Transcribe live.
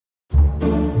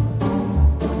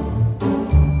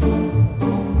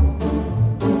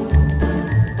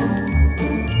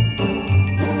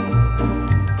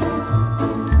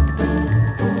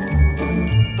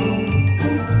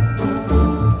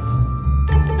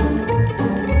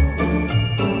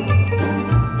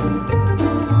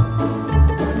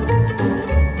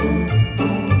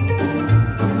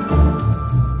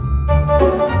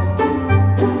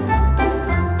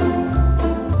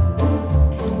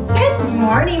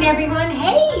morning, everyone.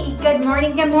 Hey, good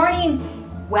morning, good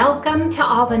morning. Welcome to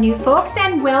all the new folks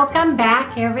and welcome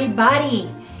back, everybody.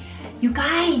 You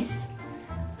guys,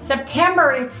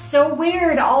 September, it's so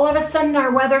weird. All of a sudden our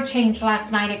weather changed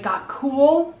last night. It got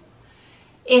cool.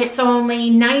 It's only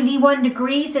 91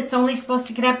 degrees. It's only supposed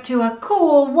to get up to a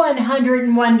cool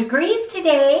 101 degrees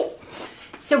today.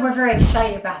 So we're very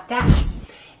excited about that.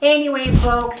 Anyway,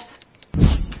 folks,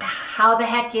 how the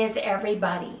heck is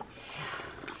everybody?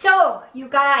 So, you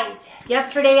guys,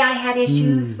 yesterday I had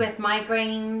issues with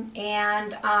migraine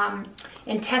and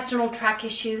intestinal tract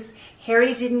issues.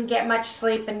 Harry didn't get much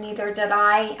sleep and neither did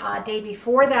I day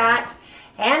before that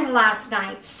and last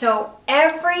night. So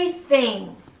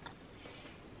everything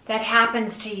that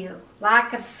happens to you,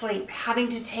 lack of sleep, having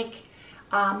to take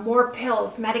more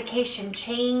pills, medication,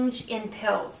 change in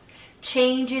pills,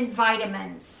 change in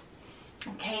vitamins,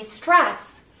 okay, stress,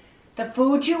 the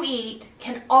food you eat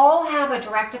can all have a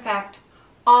direct effect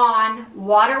on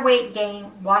water weight gain,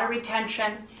 water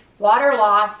retention, water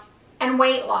loss, and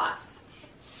weight loss.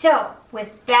 So with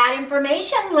that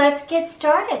information, let's get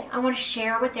started. I want to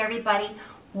share with everybody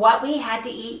what we had to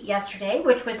eat yesterday,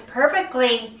 which was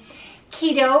perfectly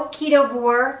keto,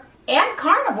 ketovore, and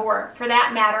carnivore for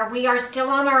that matter. We are still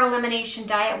on our elimination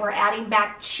diet. We're adding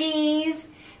back cheese,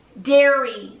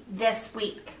 dairy this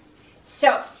week.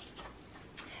 So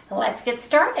let's get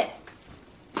started.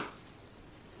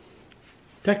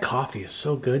 That coffee is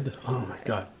so good. Oh my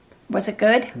God. Was it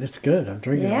good? It's good. I'm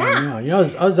drinking it right now. Yeah,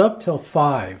 I was up till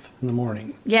 5 in the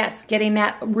morning. Yes, getting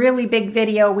that really big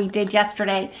video we did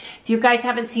yesterday. If you guys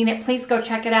haven't seen it, please go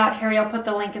check it out. Harry will put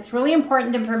the link. It's really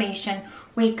important information.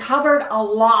 We covered a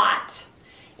lot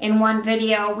in one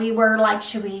video. We were like,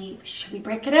 should we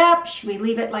break it up? Should we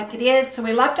leave it like it is? So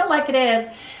we left it like it is.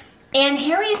 And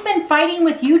Harry's been fighting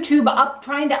with YouTube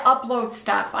trying to upload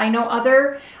stuff. I know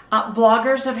other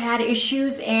vloggers have had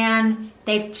issues and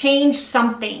they've changed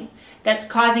something that's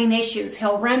causing issues.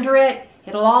 He'll render it,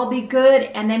 it'll all be good,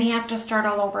 and then he has to start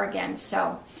all over again.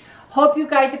 So hope you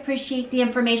guys appreciate the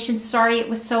information. Sorry it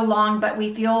was so long, but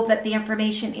we feel that the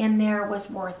information in there was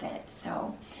worth it.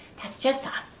 So that's just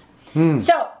us.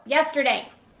 So yesterday,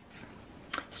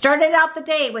 started out the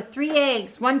day with 3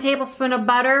 eggs, 1 tablespoon of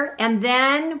butter, and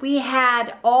then we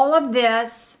had all of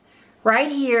this right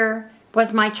here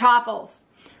was my chaffles.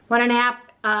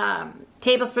 1.5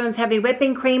 tablespoons heavy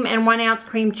whipping cream and 1 ounce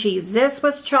cream cheese. This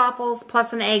was chaffles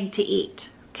plus an egg to eat,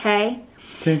 okay?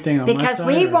 Same thing on my side? Because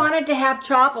we wanted to have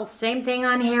chaffles. Same thing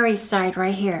on Harry's side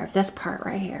right here, this part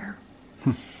right here.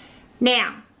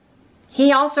 Now,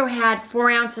 he also had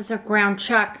 4 ounces of ground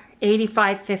chuck,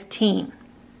 85-15.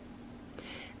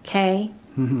 Okay,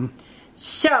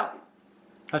 so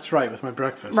that's right, with my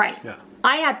breakfast. Right. Yeah.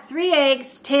 I had 3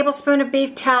 eggs, tablespoon of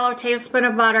beef tallow, tablespoon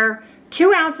of butter,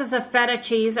 2 ounces of feta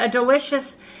cheese, a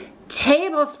delicious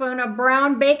tablespoon of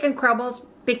brown bacon crumbles.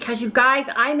 Because you guys,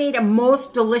 I made a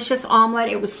most delicious omelet.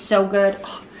 It was so good.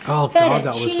 Oh God,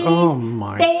 that was, oh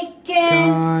my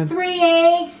bacon, God. 3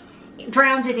 eggs,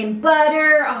 drowned it in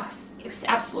butter. Oh, it was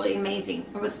absolutely amazing.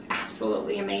 It was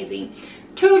absolutely amazing.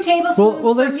 2 tablespoons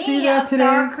will they for see me that of today?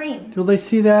 sour cream. Will they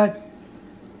see that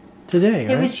today?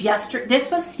 It was yesterday.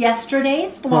 This was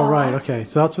yesterday's vlog. Oh, right. Okay.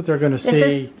 So that's what they're going to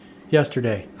see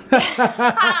yesterday.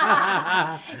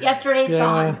 Yesterday's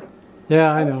gone.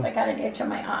 Yeah, I know. Oops, I got an itch on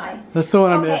my eye. That's the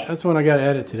one. That's the one I got to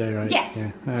edit today, right? Yes.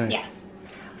 Yeah. All right. Yes.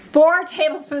 4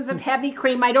 tablespoons of heavy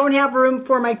cream. I don't have room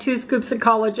for my 2 scoops of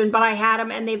collagen, but I had them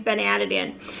and they've been added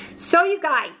in. So you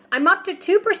guys, I'm up to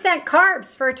 2%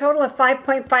 carbs for a total of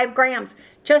 5.5 grams.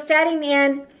 Just adding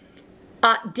in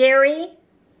dairy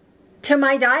to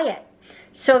my diet.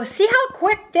 So see how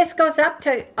quick this goes up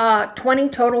to 20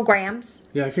 total grams?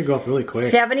 Yeah, it could go up really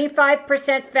quick.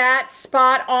 75% fat,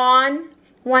 spot on,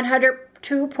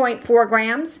 102.4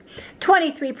 grams.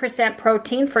 23%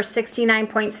 protein for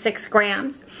 69.6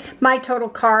 grams. My total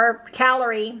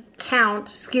calorie count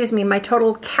was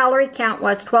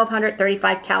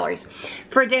 1,235 calories.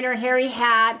 For dinner, Harry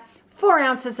had 4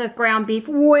 ounces of ground beef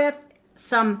with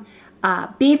some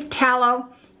beef tallow.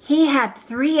 He had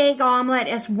 3 egg omelet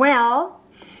as well.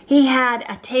 He had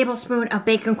a tablespoon of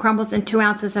bacon crumbles and 2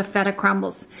 ounces of feta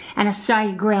crumbles and a side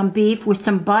of ground beef with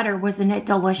some butter. Wasn't it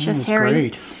delicious, Harry?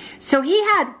 Great. So he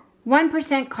had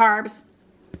 1% carbs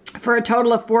for a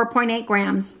total of 4.8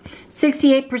 grams,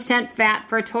 68% fat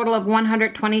for a total of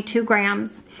 122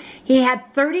 grams. He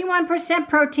had 31%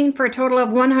 protein for a total of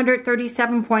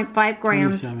 137.5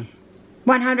 grams.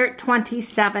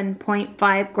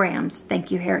 127.5 grams.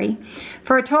 Thank you, Harry.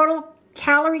 For a total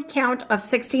calorie count of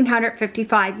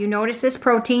 1,655. You notice this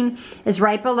protein is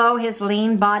right below his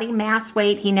lean body mass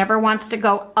weight. He never wants to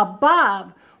go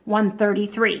above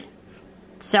 133.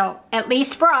 So at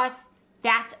least for us,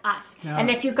 that's us. Yeah. And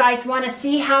if you guys want to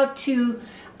see how to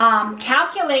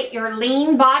calculate your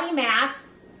lean body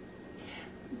mass,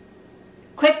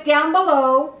 click down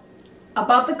below,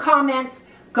 above the comments,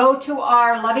 go to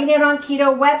our Loving It on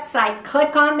Keto website,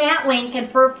 click on that link,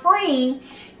 and for free,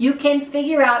 you can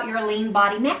figure out your lean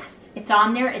body mass. It's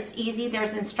on there, it's easy,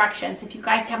 there's instructions. If you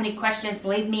guys have any questions,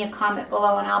 leave me a comment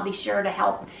below and I'll be sure to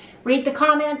help read the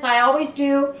comments. I always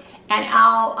do, and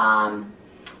I'll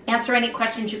answer any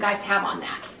questions you guys have on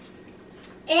that.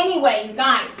 Anyway, you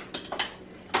guys,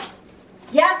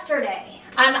 yesterday,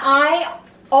 and I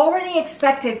already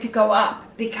expected to go up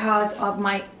because of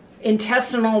my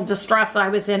intestinal distress I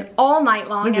was in all night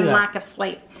long and lack of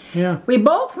sleep. Yeah. We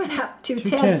both went up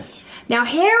 2/10. Now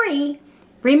Harry,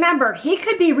 remember, he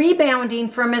could be rebounding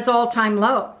from his all-time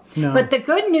low. No. But the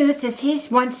good news is he's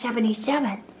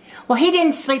 177. Well, he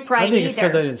didn't sleep right either. I think it's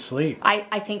because I didn't sleep.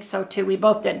 I think so too. We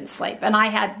both didn't sleep. And I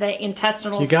had the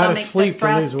intestinal stomach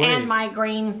distress and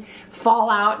migraine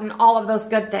fallout and all of those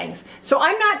good things. So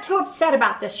I'm not too upset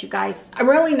about this, you guys. I'm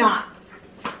really not.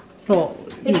 Well,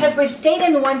 because we've stayed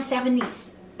in the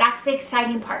 170s. That's the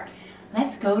exciting part.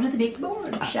 Let's go to the big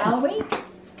board, shall we?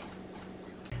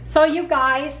 So you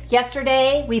guys,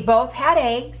 yesterday we both had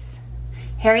eggs.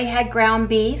 Harry had ground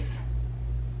beef.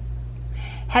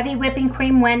 Heavy whipping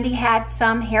cream, Wendy had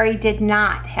some. Harry did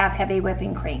not have heavy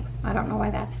whipping cream. I don't know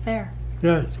why that's there.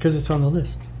 Yeah, it's because it's on the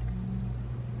list.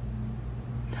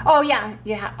 Oh yeah,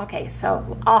 okay,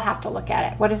 so I'll have to look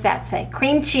at it. What does that say?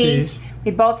 Cream cheese.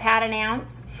 We both had an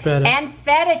ounce. Feta. And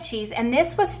feta cheese. And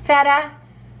this was feta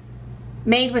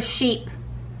made with sheep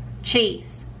cheese.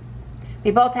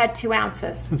 We both had 2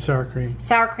 ounces. And sour cream.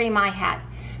 Sour cream I had.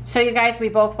 So you guys, we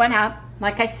both went up.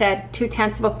 Like I said,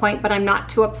 0.2 of a point, but I'm not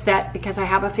too upset because I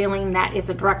have a feeling that is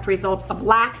a direct result of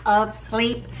lack of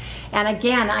sleep. And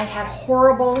again, I had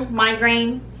horrible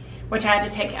migraine, which I had to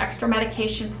take extra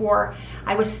medication for.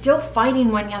 I was still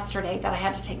fighting one yesterday that I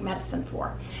had to take medicine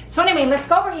for. So anyway, let's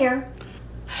go over here.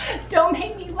 Don't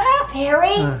make me laugh,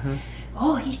 Harry.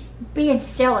 Oh, he's being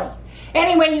silly.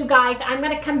 Anyway, you guys, I'm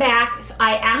going to come back.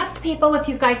 I asked people if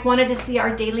you guys wanted to see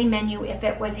our daily menu, if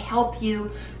it would help you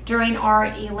during our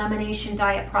elimination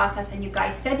diet process, and you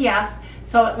guys said yes.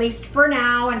 So at least for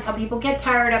now, until people get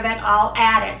tired of it, I'll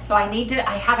add it. So I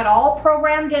have it all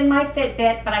programmed in my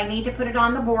Fitbit, but I need to put it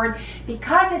on the board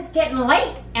because it's getting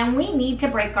late and we need to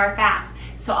break our fast.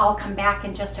 So I'll come back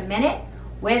in just a minute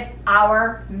with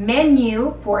our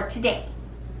menu for today.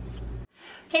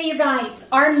 Okay, you guys,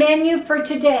 our menu for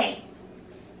today.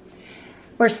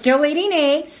 We're still eating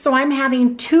eggs, so I'm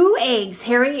having 2 eggs.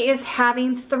 Harry is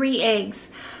having 3 eggs.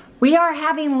 We are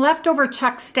having leftover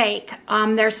chuck steak.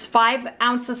 There's 5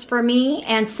 ounces for me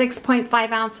and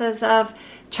 6.5 ounces of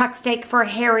chuck steak for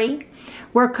Harry.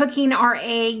 We're cooking our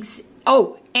eggs.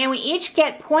 Oh, and we each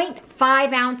get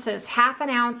 0.5 ounces, half an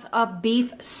ounce of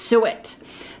beef suet.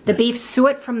 The beef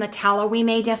suet from the tallow we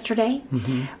made yesterday.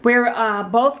 We're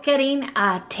both getting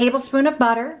a tablespoon of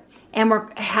butter and we're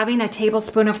having a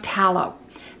tablespoon of tallow.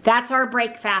 That's our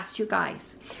break fast, you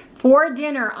guys. For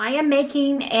dinner, I am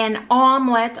making an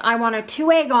omelet. I want a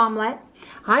 2-egg omelet.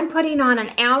 I'm putting on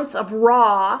an ounce of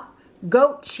raw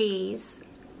goat cheese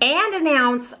and an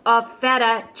ounce of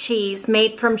feta cheese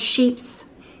made from sheep's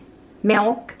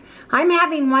milk. I'm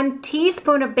having 1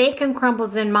 teaspoon of bacon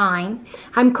crumbles in mine.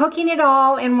 I'm cooking it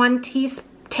all in 1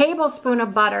 tablespoon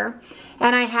of butter.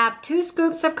 And I have 2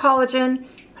 scoops of collagen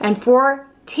and 4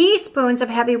 teaspoons of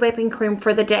heavy whipping cream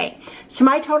for the day. So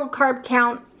my total carb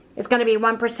count is going to be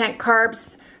 1%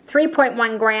 carbs,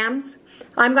 3.1 grams.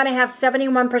 I'm going to have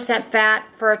 71% fat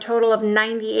for a total of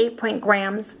 98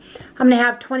 grams. I'm going to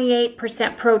have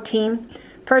 28% protein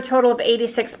for a total of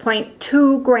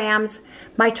 86.2 grams.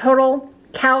 My total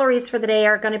calories for the day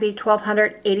are going to be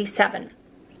 1,287.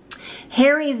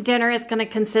 Harry's dinner is going to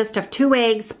consist of 2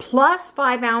 eggs plus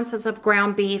 5 ounces of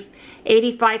ground beef,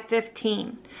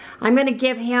 85/15. I'm going to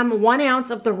give him 1 ounce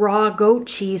of the raw goat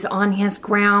cheese on his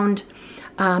ground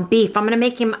beef. I'm going to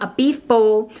make him a beef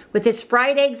bowl with his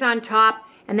fried eggs on top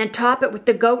and then top it with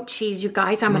the goat cheese, you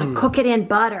guys. I'm going to cook it in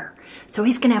butter. So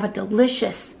he's going to have a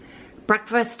delicious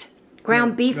breakfast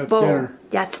ground beef bowl. Dinner.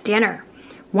 That's dinner.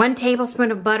 1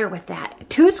 tablespoon of butter with that.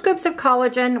 2 scoops of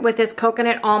collagen with his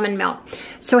coconut almond milk.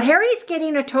 So Harry's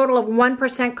getting a total of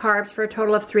 1% carbs for a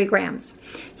total of 3 grams.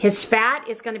 His fat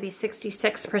is going to be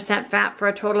 66% fat for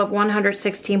a total of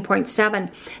 116.7.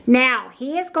 Now,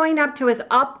 he is going up to his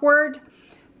upward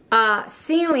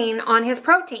ceiling on his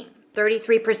protein.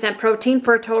 33% protein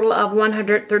for a total of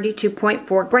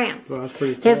 132.4 grams. Well, that's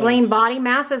pretty close. His lean body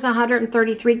mass is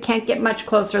 133. Can't get much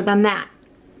closer than that.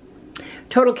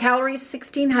 Total calories,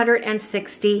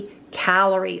 1,660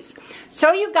 calories.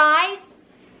 So you guys,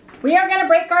 we are gonna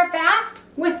break our fast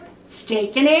with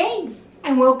steak and eggs.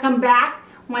 And we'll come back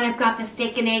when I've got the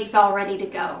steak and eggs all ready to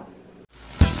go.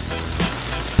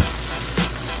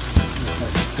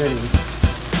 That's steady.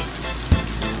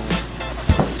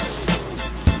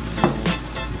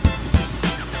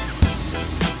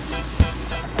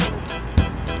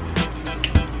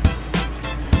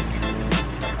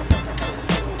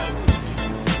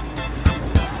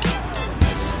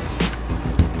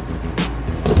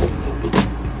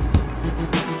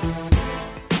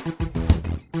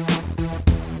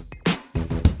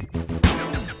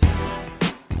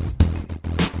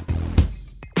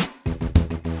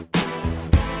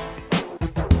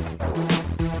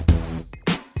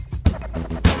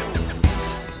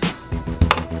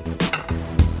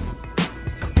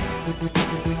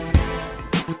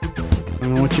 I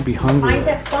don't want you to be hungry. Mine's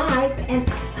at 5, and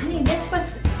honey, this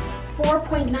was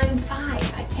 4.95.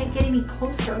 I can't get any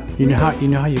closer. You know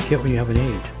how you get when you have an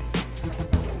 8.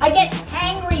 I get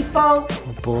hangry, folks.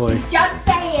 Oh boy. Just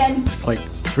saying. It's like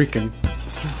freaking.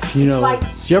 You know. Like,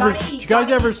 Did you guys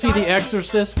ever see The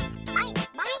Exorcist?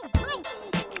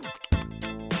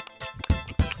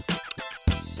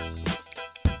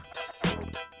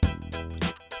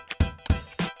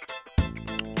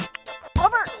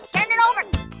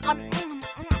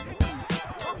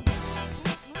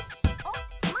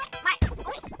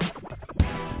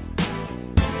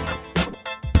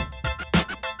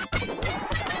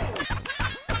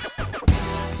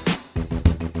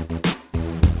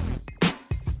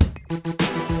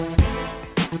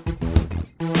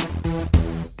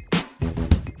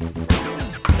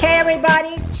 Okay,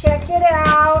 everybody, check it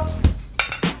out.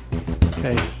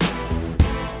 Okay.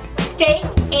 Steak,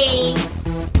 eggs,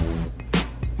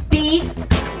 beef,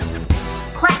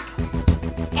 crack,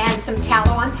 and some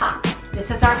tallow on top.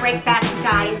 This is our breakfast, you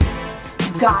guys.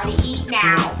 Gotta eat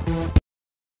now.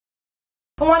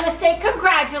 I want to say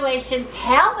congratulations,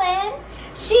 Helen.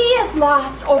 She has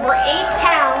lost over 8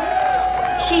 pounds.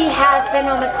 She has been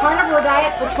on the carnivore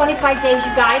diet for 25 days,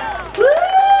 you guys. Woo!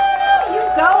 You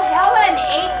go, Helen.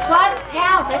 8+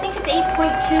 pounds. I think it's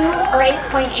 8.2 or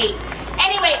 8.8.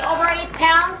 Anyway, over 8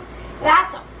 pounds.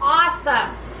 That's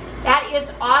awesome. That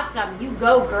is awesome. You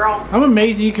go, girl. I'm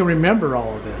amazed you can remember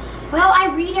all of this. Well, I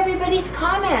read everybody's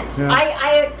comments. Yeah.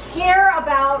 I care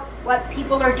about what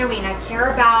people are doing. I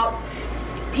care about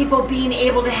people being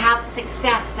able to have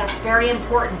success. That's very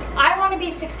important. I want to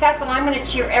be successful, and I'm going to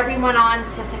cheer everyone on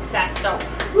to success. So,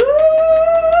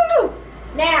 woo!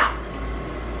 Now,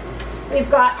 we've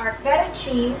got our feta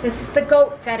cheese. This is the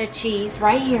goat feta cheese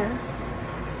right here.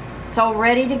 It's all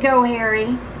ready to go,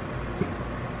 Harry.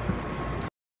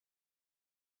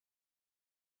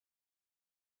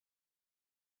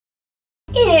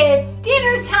 It's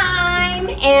dinner time,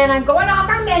 and I'm going off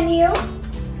our menu.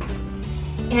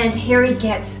 And Harry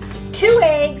gets 2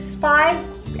 eggs,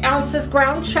 5 ounces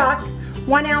ground chuck,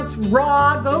 1 ounce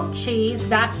raw goat cheese.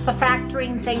 That's the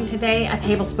factoring thing today. A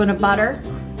tablespoon of butter.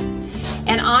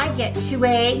 And I get 2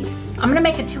 eggs. I'm gonna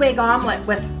make a 2-egg omelet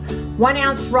with 1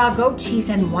 ounce raw goat cheese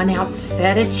and 1 ounce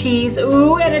feta cheese.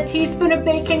 Ooh, and a teaspoon of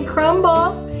bacon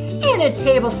crumbles and a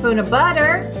tablespoon of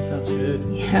butter. Sounds good.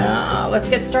 Yeah, let's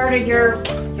get started. Your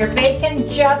bacon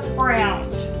just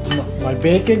browned. My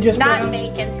bacon just browned? Not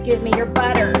bacon, excuse me, your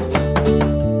butter.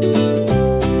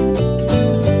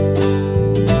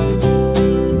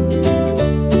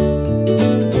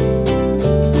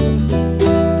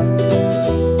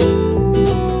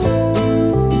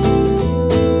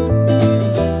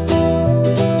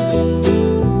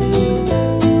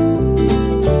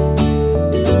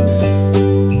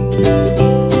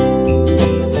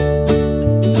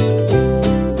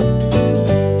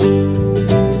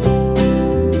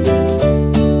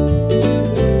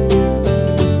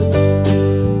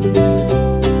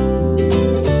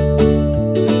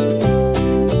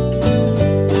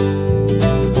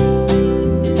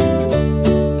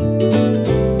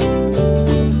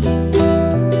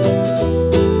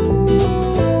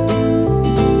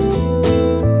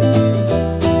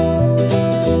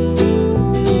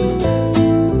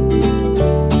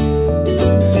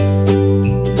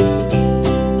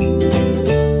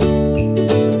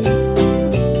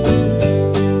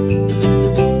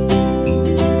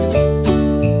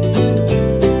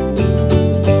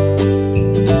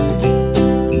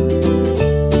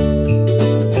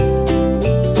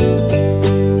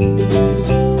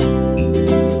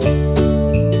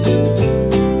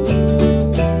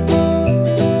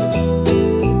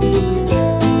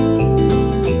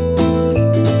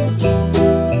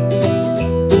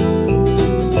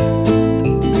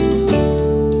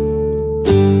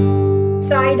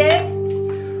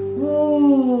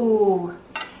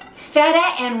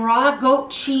 feta and raw goat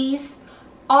cheese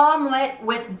omelet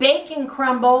with bacon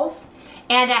crumbles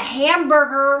and a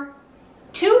hamburger,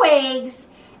 2 eggs,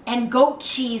 and goat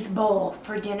cheese bowl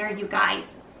for dinner, you guys.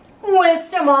 With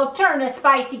some alternate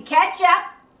spicy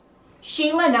ketchup.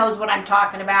 Sheila knows what I'm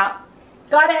talking about.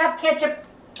 Gotta have ketchup,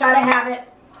 gotta have it.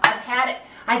 I've had it,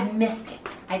 I've missed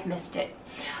it, I've missed it.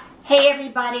 Hey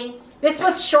everybody, this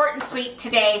was short and sweet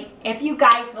today. If you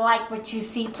guys like what you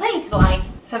see, please like,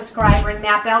 subscribe, ring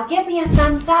that bell, give me a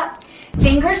thumbs up.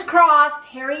 Fingers crossed,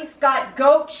 Harry's got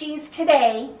goat cheese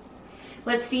today.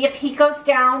 Let's see if he goes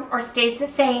down or stays the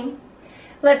same.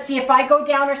 Let's see if I go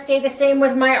down or stay the same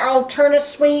with my alternate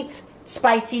sweets,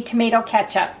 spicy tomato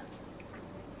ketchup.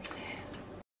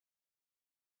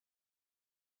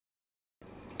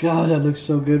 God, that looks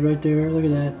so good right there. Look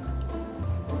at that.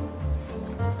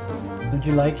 Don't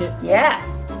you like it? Yes,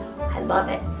 I love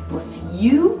it. We'll see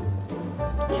you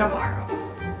tomorrow.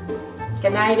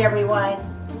 Good night, everyone.